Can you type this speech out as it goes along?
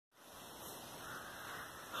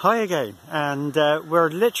Hi again, and we're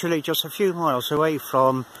literally just a few miles away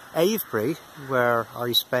from Avebury, where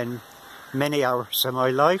I spend many hours of my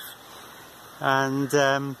life.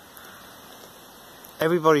 And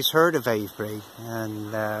everybody's heard of Avebury,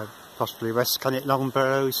 and possibly West Cunnet,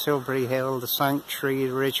 Longbarrow, Silbury Hill, the Sanctuary,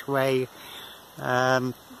 Ridgeway.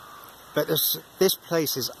 But this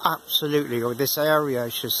place is absolutely, or this area I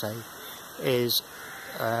should say, is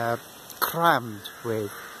crammed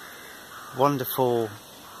with wonderful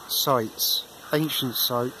sites, ancient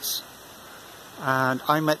sites. And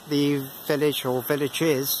I'm at the village or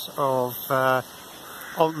villages of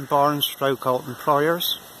Alton Barn stroke Alton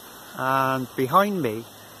Priors, and behind me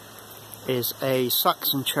is a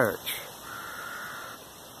Saxon church,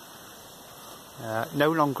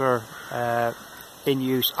 no longer in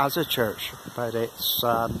use as a church, but it's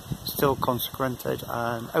still consecrated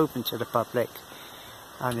and open to the public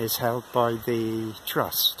and is held by the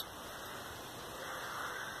trust.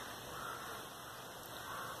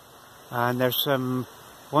 And there's some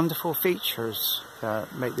wonderful features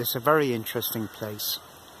that make this a very interesting place.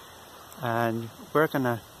 And we're going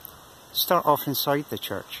to start off inside the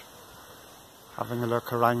church, having a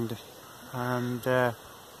look around, and but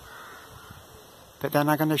then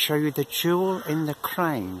I'm going to show you the jewel in the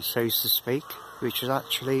crown, so to speak, which is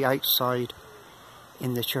actually outside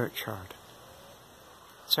in the churchyard.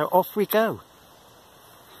 So off we go.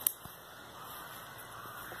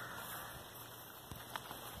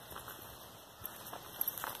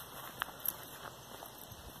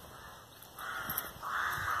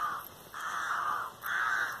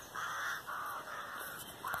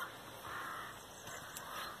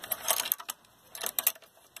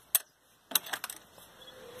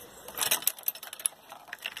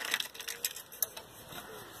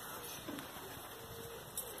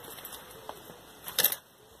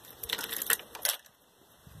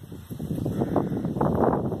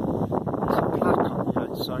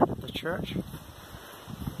 Side of the church,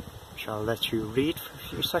 which I'll let you read for a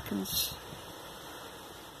few seconds.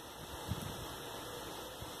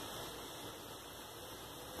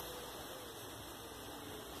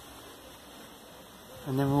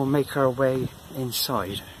 And then we'll make our way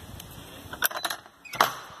inside.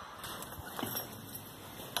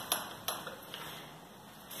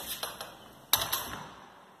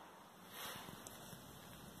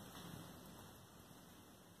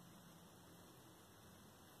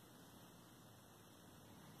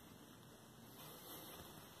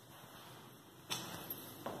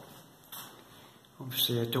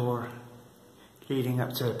 Obviously a door leading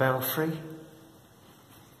up to the belfry.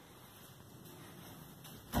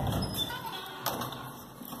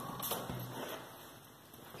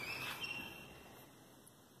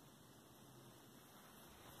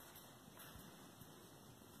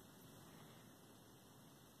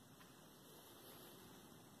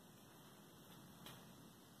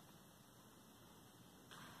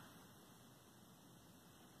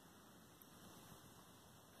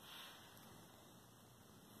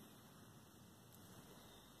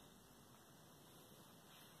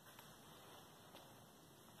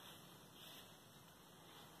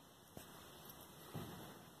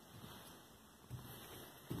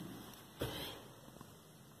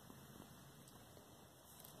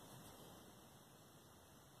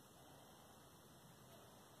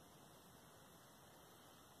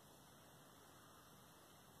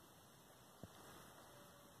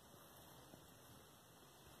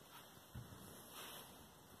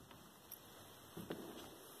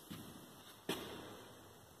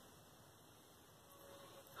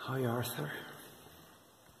 Hi, Arthur.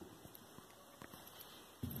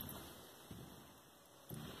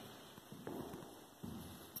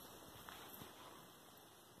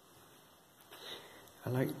 I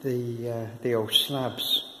like the old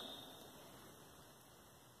slabs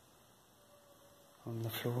on the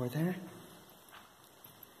floor there.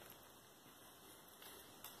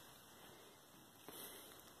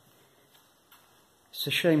 It's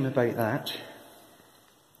a shame about that.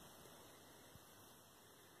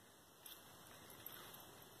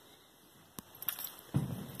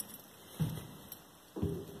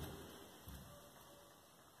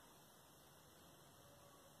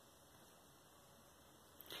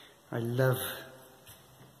 I love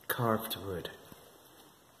carved wood,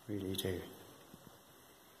 really do.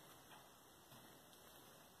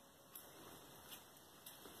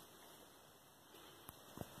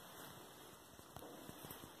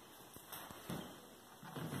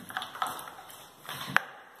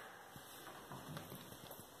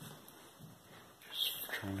 Just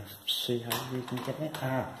trying to see how we can get it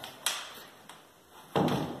out.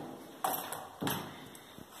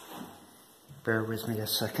 Bear with me a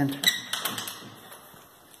second.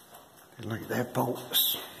 like their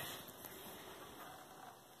bolts.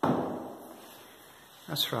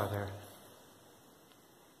 That's rather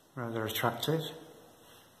attractive.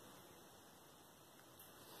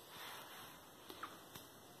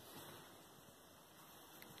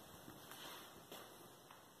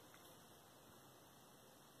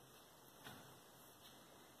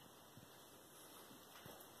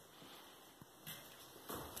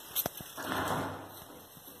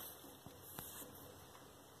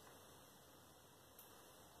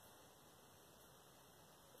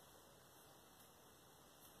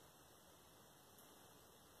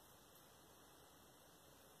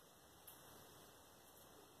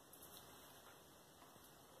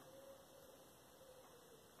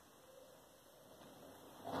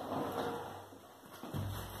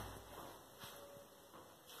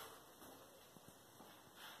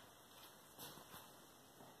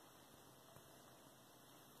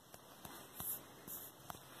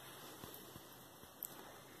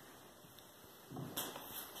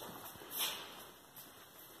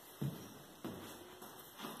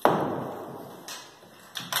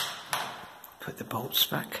 Put the bolts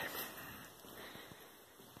back.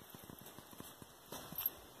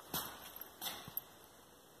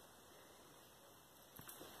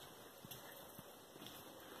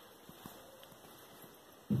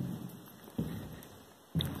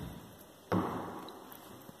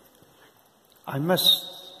 I must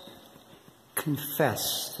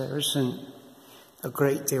confess there isn't a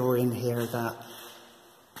great deal in here that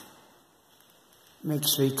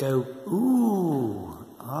makes me go, ooh,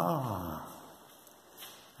 ah,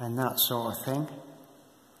 and that sort of thing.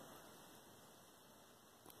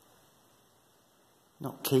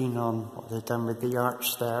 Not keen on what they've done with the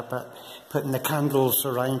arch there, but putting the candles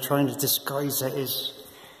around, trying to disguise it is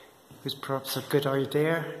perhaps a good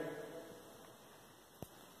idea.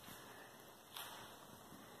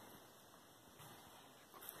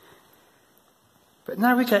 But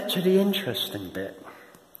now we get to the interesting bit,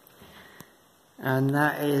 and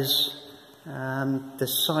that is the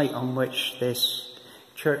site on which this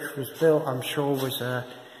church was built. I'm sure was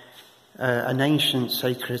an ancient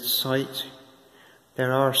sacred site.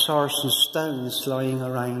 There are sarsen stones lying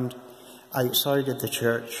around outside of the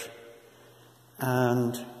church,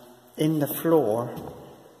 and in the floor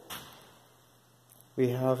we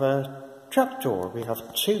have a trapdoor. We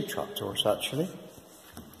have two trapdoors actually,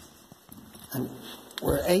 and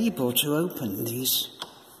we're able to open these